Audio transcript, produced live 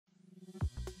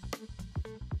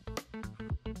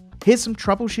Here's some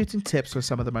troubleshooting tips for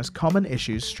some of the most common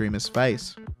issues streamers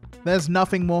face. There's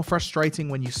nothing more frustrating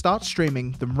when you start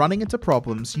streaming than running into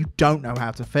problems you don't know how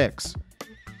to fix.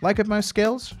 Like with most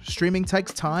skills, streaming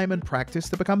takes time and practice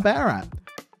to become better at.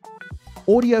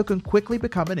 Audio can quickly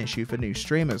become an issue for new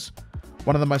streamers.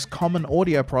 One of the most common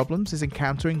audio problems is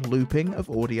encountering looping of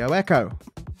audio echo.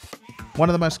 One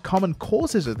of the most common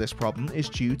causes of this problem is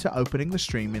due to opening the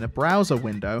stream in a browser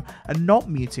window and not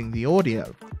muting the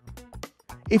audio.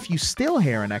 If you still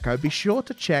hear an echo, be sure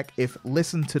to check if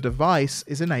Listen to Device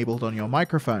is enabled on your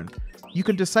microphone. You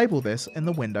can disable this in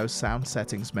the Windows Sound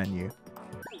Settings menu.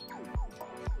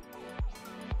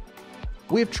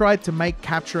 We have tried to make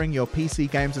capturing your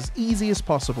PC games as easy as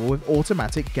possible with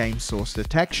automatic game source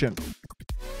detection.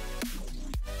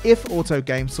 If Auto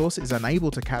Game Source is unable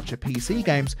to capture PC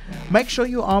games, make sure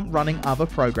you aren't running other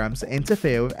programs that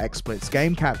interfere with XSplit's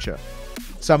game capture.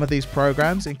 Some of these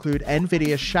programs include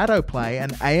Nvidia's Shadowplay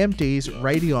and AMD's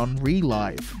Radeon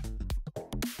Relive.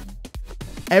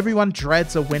 Everyone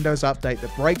dreads a Windows update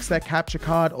that breaks their capture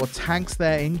card or tanks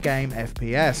their in-game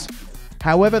FPS.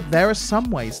 However, there are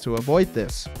some ways to avoid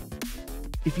this.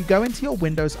 If you go into your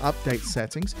Windows Update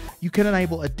settings, you can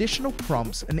enable additional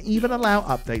prompts and even allow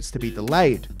updates to be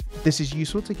delayed. This is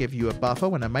useful to give you a buffer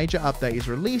when a major update is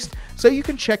released, so you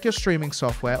can check your streaming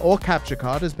software or capture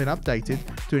card has been updated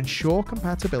to ensure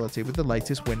compatibility with the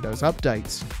latest Windows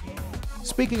updates.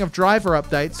 Speaking of driver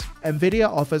updates, Nvidia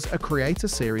offers a Creator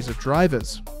series of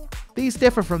drivers. These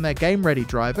differ from their game-ready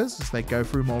drivers as they go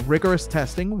through more rigorous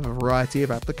testing with a variety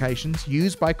of applications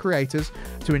used by creators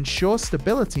to ensure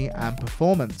stability and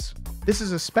performance. This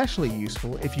is especially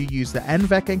useful if you use the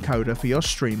NVENC encoder for your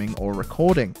streaming or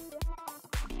recording.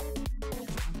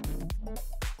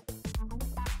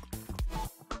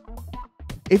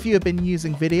 If you have been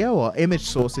using video or image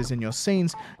sources in your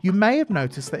scenes, you may have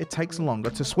noticed that it takes longer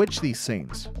to switch these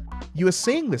scenes. You are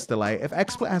seeing this delay if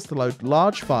XSplit has to load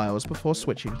large files before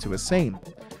switching to a scene.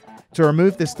 To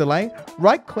remove this delay,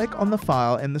 right-click on the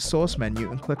file in the source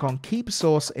menu and click on Keep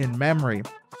Source in Memory.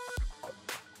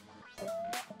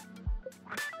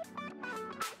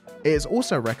 It is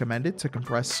also recommended to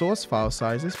compress source file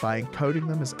sizes by encoding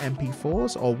them as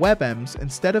MP4s or WebMs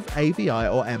instead of AVI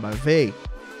or MOV.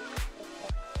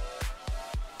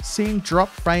 Seeing drop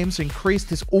frames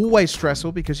increased is always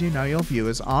stressful because you know your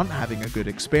viewers aren't having a good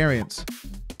experience.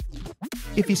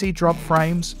 If you see drop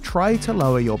frames, try to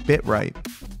lower your bitrate.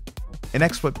 In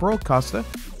XSplit Broadcaster,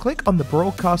 click on the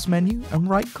Broadcast menu and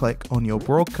right-click on your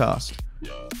broadcast.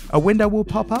 A window will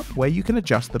pop up where you can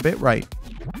adjust the bitrate.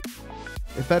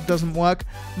 If that doesn't work,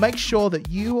 make sure that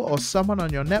you or someone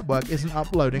on your network isn't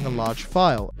uploading a large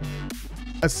file,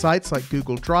 as sites like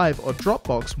Google Drive or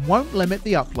Dropbox won't limit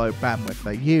the upload bandwidth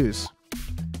they use.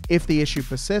 If the issue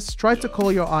persists, try to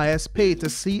call your ISP to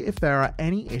see if there are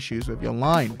any issues with your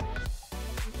line.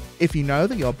 If you know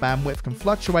that your bandwidth can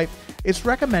fluctuate, it's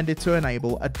recommended to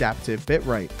enable adaptive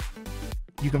bitrate.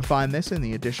 You can find this in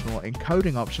the additional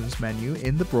encoding options menu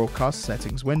in the broadcast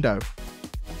settings window.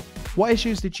 What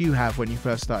issues did you have when you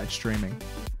first started streaming?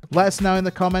 Let us know in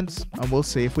the comments and we'll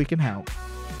see if we can help.